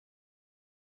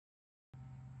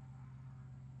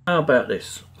How about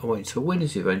this? I want you to win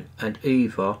this event and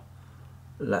either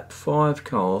lap 5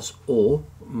 cars or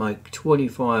make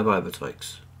 25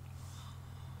 overtakes.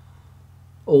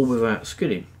 All without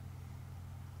skidding.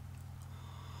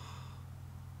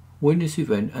 Win this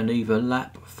event and either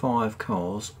lap 5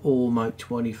 cars or make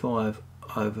 25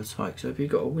 overtakes. So if you've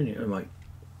got to win it and make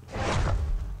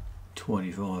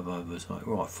 25 overtakes.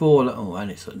 Right, 4 laps. Oh,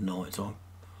 and it's at night time.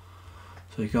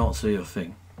 So you can't see a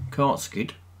thing. Can't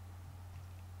skid.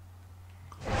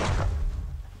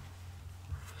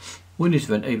 Win this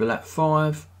event, either lap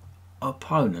 5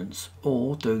 opponents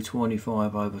or do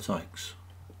 25 overtakes.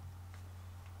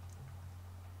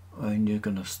 And you're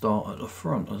going to start at the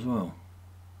front as well.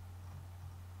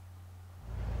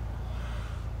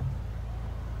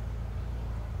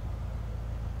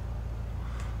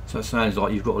 So it sounds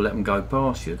like you've got to let them go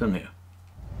past you, doesn't it?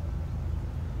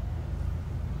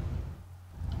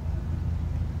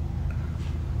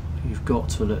 You've got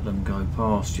to let them go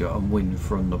past you and win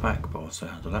from the back by the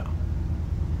sound of that.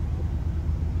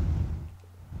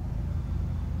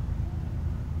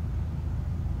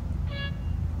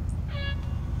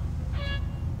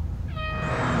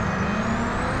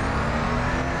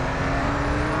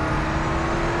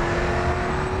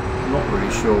 I'm not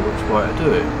really sure which way to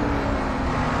do it.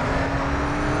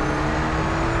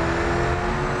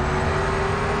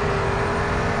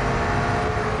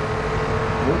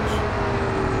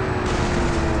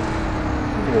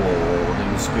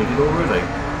 Skidded already.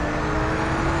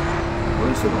 Well, at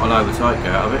least I've got an overtake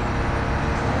out of it.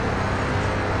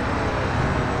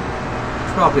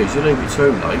 The trouble is, you leave it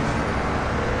too late.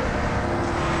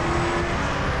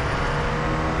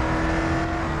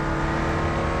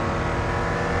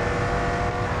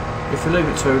 If you leave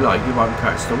it too late, you won't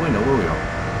catch the winner, will you?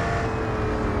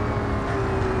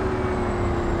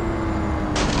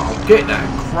 Oh, get that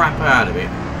crap out of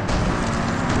it.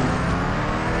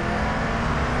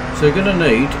 So you're going to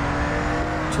need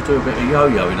to do a bit of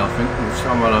yo-yoing, I think, with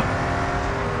someone.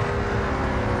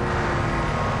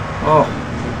 Oh,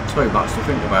 too much to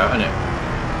think about, isn't it?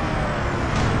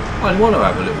 I want to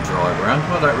have a little drive around,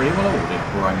 but I don't really want all the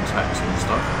brain taxi and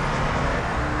stuff.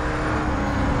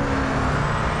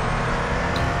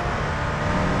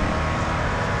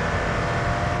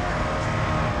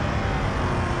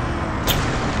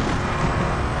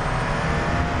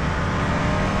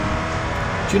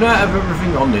 Do you know, out of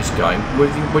everything on this game,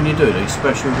 when you do these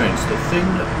special events, the thing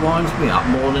that winds me up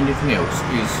more than anything else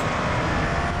is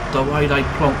the way they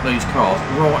plonk these cars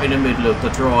right in the middle of the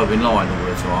driving line all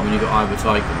the time when you got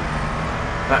overtaken.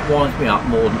 That winds me up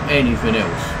more than anything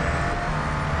else.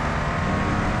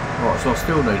 Right, so I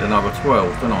still need another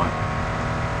 12, don't I?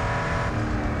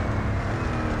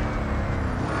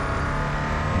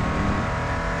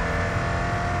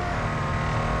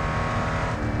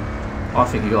 I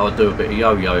think you've got to do a bit of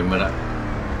yo-yoing with that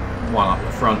one up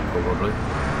the front, probably.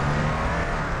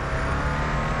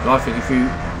 But I think if you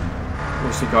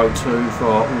was to go too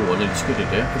far, oh, I nearly skidded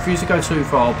there. If you was to go too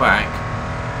far back,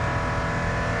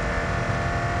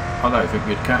 I don't think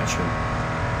you'd catch him.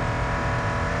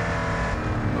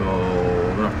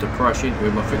 Oh, I'm going to have to crash into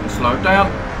him, I think, and slow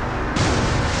down.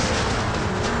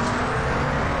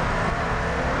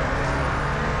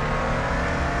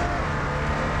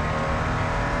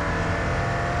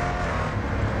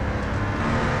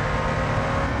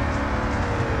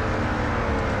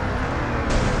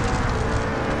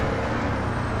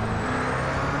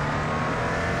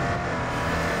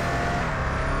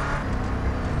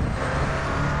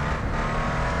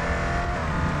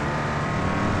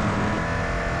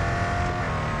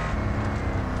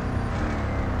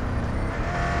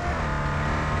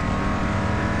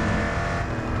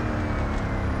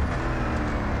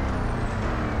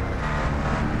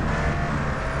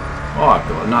 I've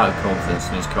got no confidence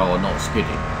in this car not skidding.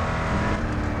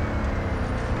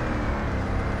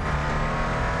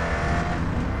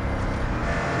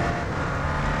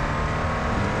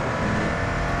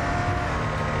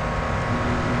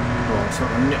 Right, so I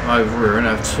can nip over here and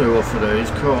have 2 off of these,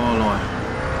 can't I?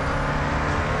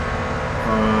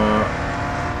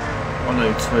 I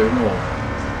need 2 more.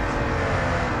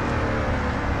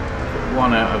 Get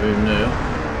 1 out of him now.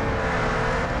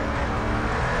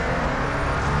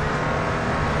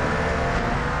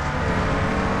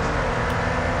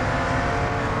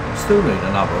 Still need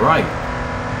another 8.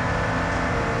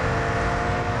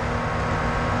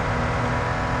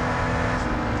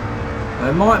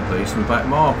 There might be some back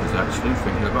markers actually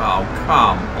thinking about, oh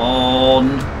come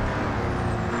on.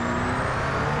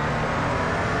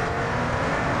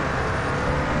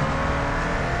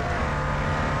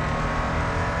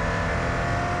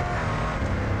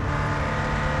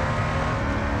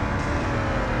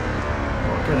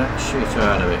 Get that shit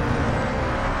out of it.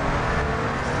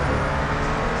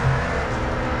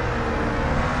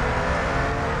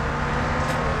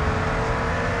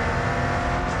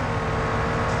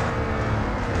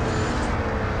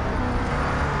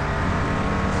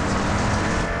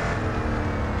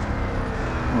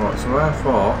 Right, so how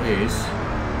far is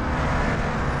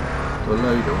the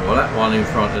leader? Well, that one in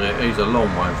front of it, he's a long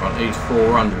way in front. He's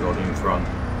 400 odd in front.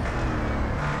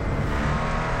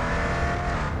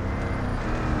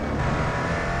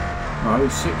 No,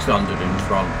 he's 600 in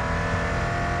front.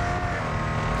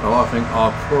 So I think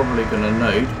I'm probably going to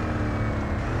need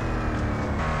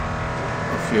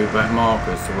a few back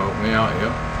markers to help me out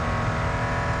here.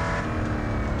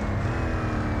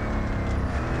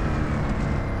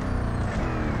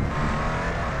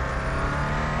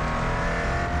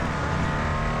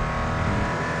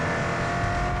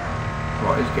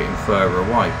 Right, he's getting further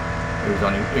away.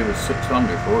 He was 600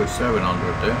 before, he's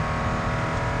 700 there.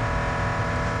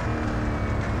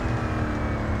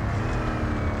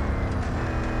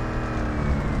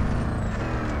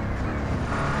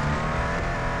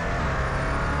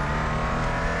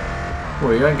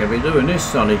 Well, you ain't going to be doing this,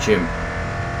 Sonny Jim.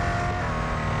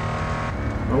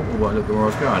 Oh, well, look at where I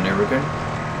was going there again.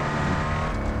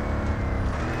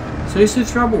 See, this is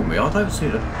the trouble with me. I don't see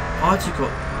that. I just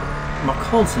got my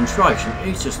concentration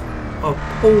is just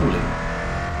appalling.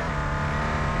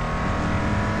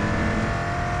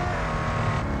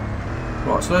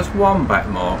 Right, so that's one back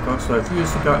marker. So if you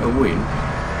used to go to win,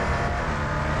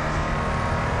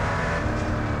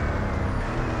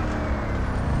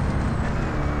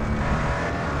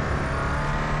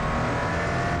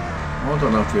 I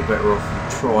don't know if you're better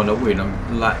off trying to win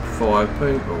and lap 5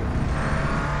 people.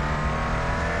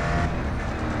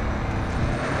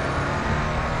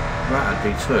 That'd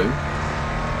be 2.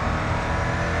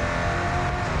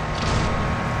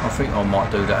 I think I might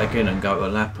do that again and go to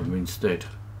lap them instead.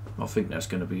 I think that's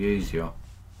going to be easier.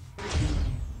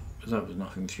 Because that was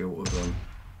nothing short of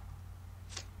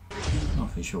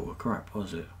nothing short of crap,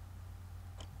 was it?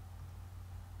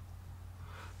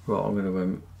 Right, I'm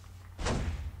going to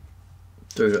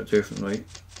do that differently.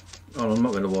 Oh, I'm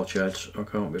not going to watch ads. I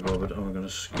can't be bothered. I'm going to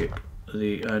skip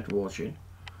the ad watching.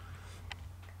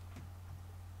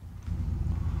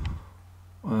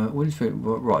 What do you think?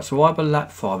 Right, so I have a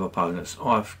lap 5 opponents.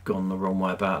 I've gone the wrong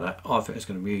way about that. I think it's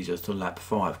going to be easier to lap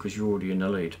 5 because you're already in the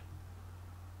lead.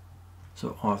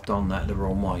 So I've done that the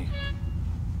wrong way.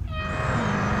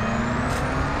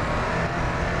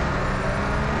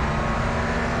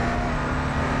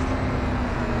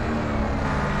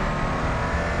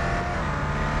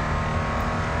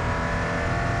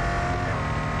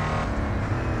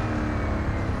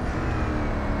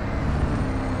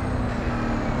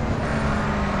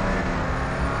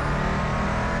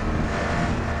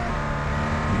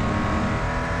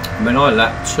 I mean, I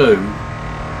lapped 2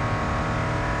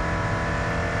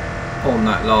 on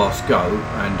that last go,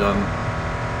 and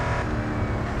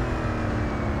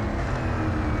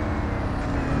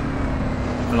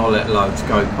I let loads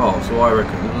go past, so I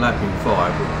reckon lapping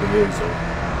 5 would be easy.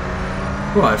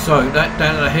 Right, so that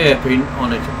down to the hairpin, I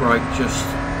need to brake just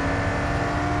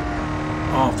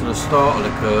after the start of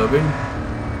the curbing.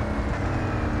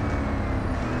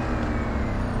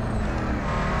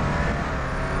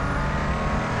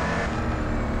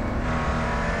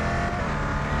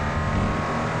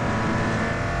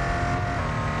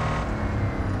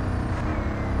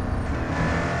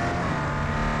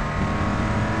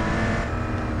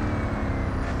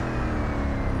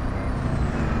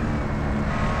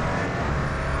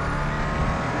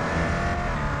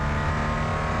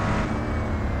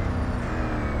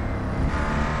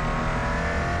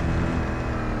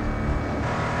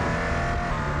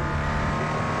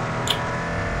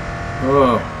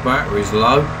 Oh, battery's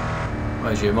low,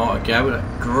 as you might have gathered.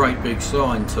 That great big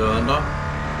sign turned up.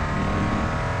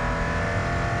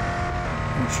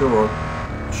 I'm sure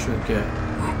I should get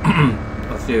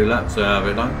a few laps out of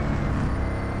it though.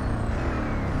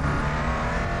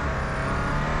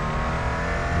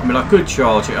 I mean, I could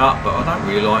charge it up, but I don't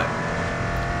really like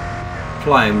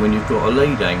playing when you've got a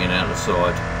lead hanging out the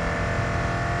side.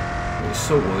 It's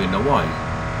sort of in the way.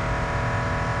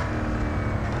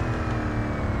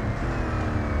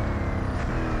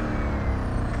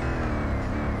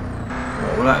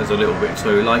 Well, that was a little bit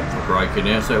too late for braking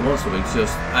here, so it wants to be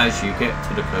just as you get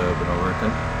to the curb, I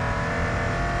reckon.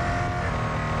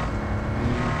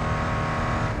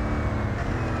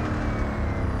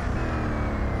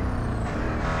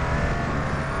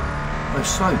 They're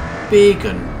so big,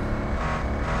 and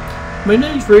I mean,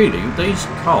 these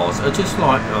cars are just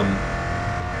like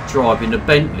driving the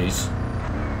Bentleys,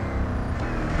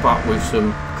 but with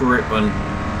some grip and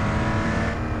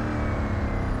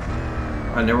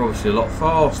and they're obviously a lot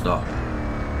faster,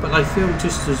 but they feel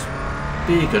just as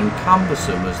big and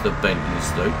cumbersome as the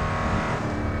Bentleys do.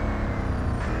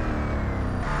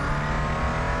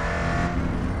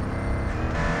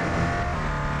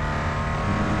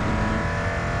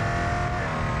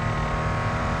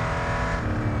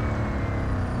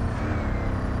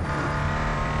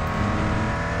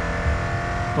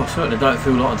 I certainly don't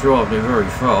feel like I'm driving it very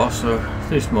fast, so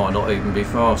this might not even be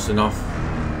fast enough.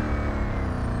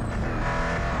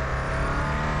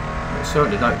 It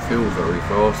certainly don't feel very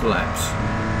fast laps.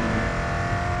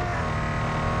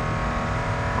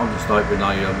 I'm just hoping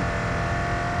they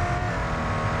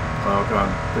are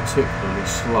going particularly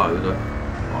slow that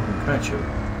I can catch them.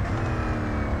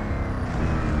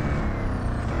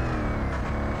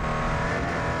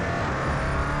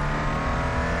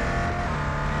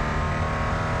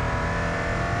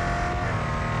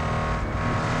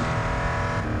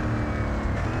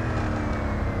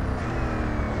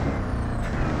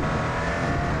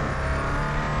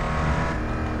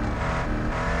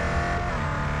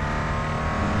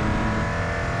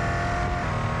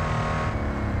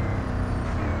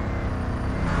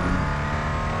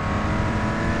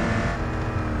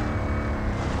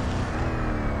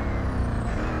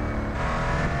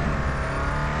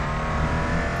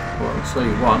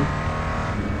 See one.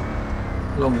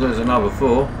 As long as there's another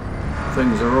 4,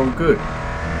 things are all good.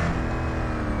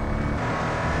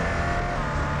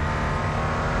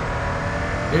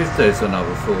 If there's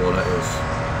another 4, that is.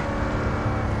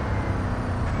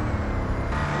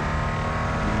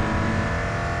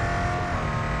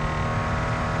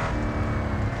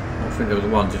 I think there was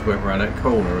one just went around that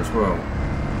corner as well.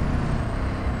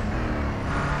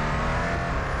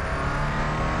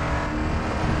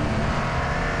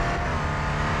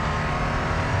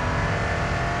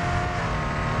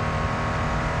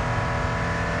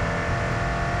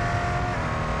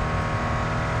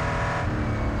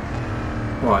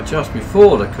 Right, just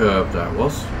before the curve that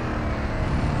was.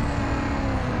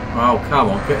 Oh, come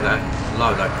on, get that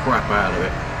load of crap out of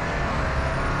it.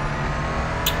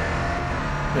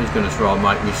 He's going to try and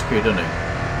make me skid, isn't he?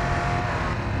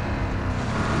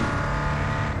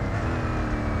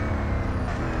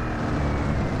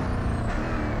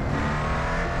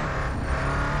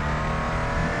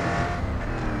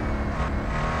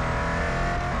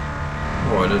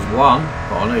 Right, there's 1,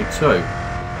 but I need 2.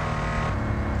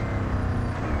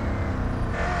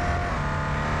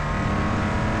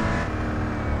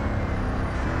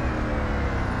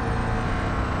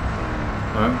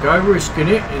 Don't go risking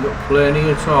it, you've got plenty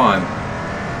of time.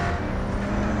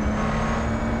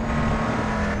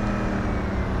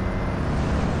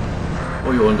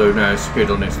 All you want to do now is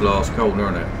skid on this last corner,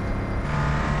 isn't it?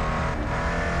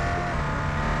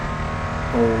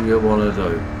 All you want to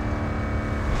do.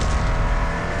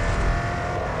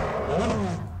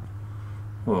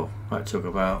 Well, that took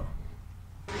about,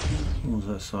 what was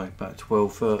that say, about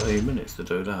 12-13 minutes to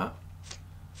do that.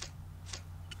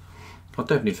 I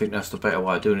definitely think that's the better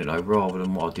way of doing it though, rather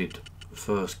than what I did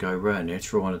first go round here,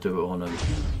 trying to do it on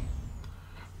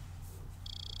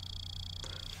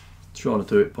trying to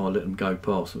do it by letting them go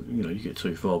past. You know, you get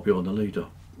too far behind the leader.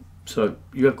 So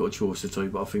you have got a choice to do,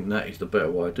 but I think that is the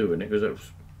better way of doing it, because that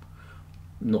was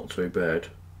not too bad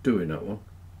doing that one.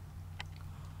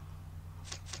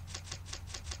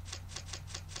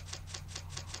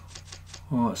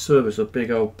 Alright, service a big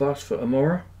old bus for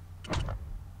tomorrow.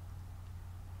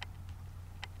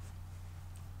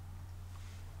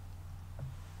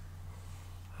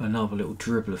 Another little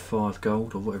dribble of 5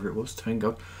 gold, or whatever it was, 10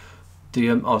 gold. The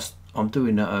I'm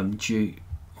doing that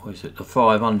what is it, the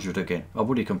 500 again. I've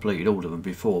already completed all of them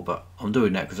before, but I'm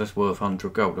doing that because that's worth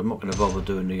 100 gold. I'm not going to bother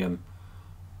doing the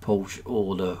Porsche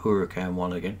or the Huracan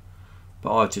one again.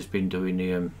 But I've just been doing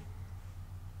the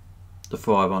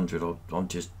 500. I'm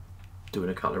just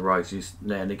doing a couple of races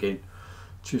now and again,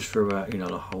 just for about, you know,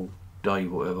 the whole day,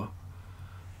 whatever.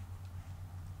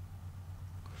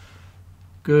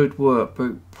 Good work,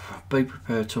 be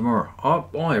prepared tomorrow.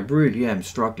 I really am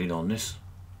struggling on this.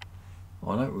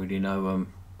 I don't really know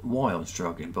why I'm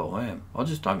struggling, but I am. I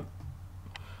just don't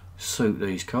suit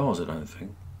these cars, I don't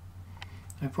think.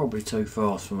 They're probably too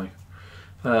fast for me.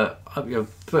 I hope you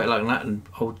have better luck than that, and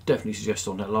I would definitely suggest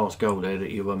on that last goal there that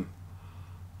you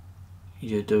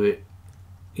do it,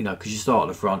 you know, because you start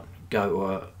at the front,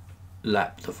 go to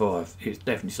lap to 5. It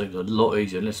definitely seems a lot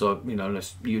easier, unless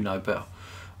unless you know better.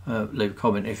 Leave a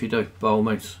comment if you do, by all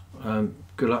means.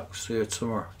 Good luck, see you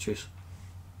tomorrow. Cheers.